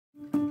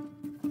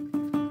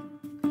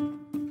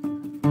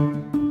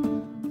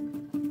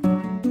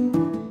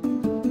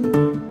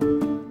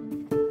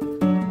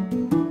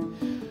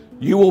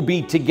You will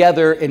be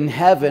together in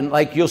heaven.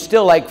 Like you'll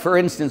still, like for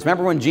instance,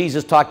 remember when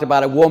Jesus talked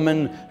about a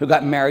woman who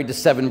got married to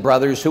 7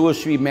 brothers? Who will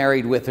she be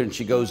married with when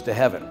she goes to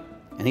heaven?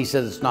 And he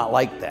says it's not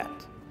like that.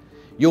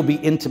 You'll be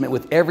intimate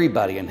with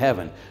everybody in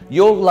heaven.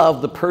 You'll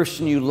love the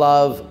person you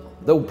love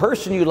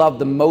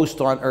the most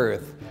on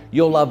earth.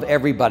 You'll love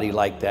everybody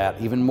like that,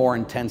 even more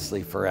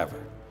intensely forever.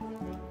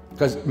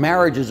 Because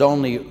marriage is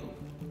only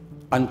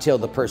until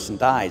the person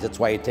dies. That's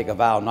why you take a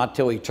vow, not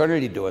till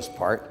eternity do us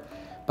part,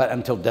 but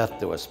until death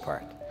do us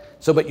part.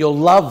 So, but you'll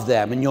love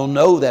them and you'll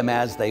know them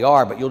as they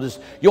are, but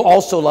you'll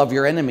also love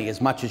your enemy as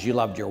much as you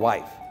loved your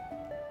wife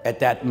at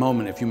that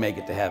moment if you make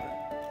it to heaven,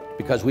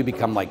 because we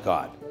become like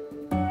God.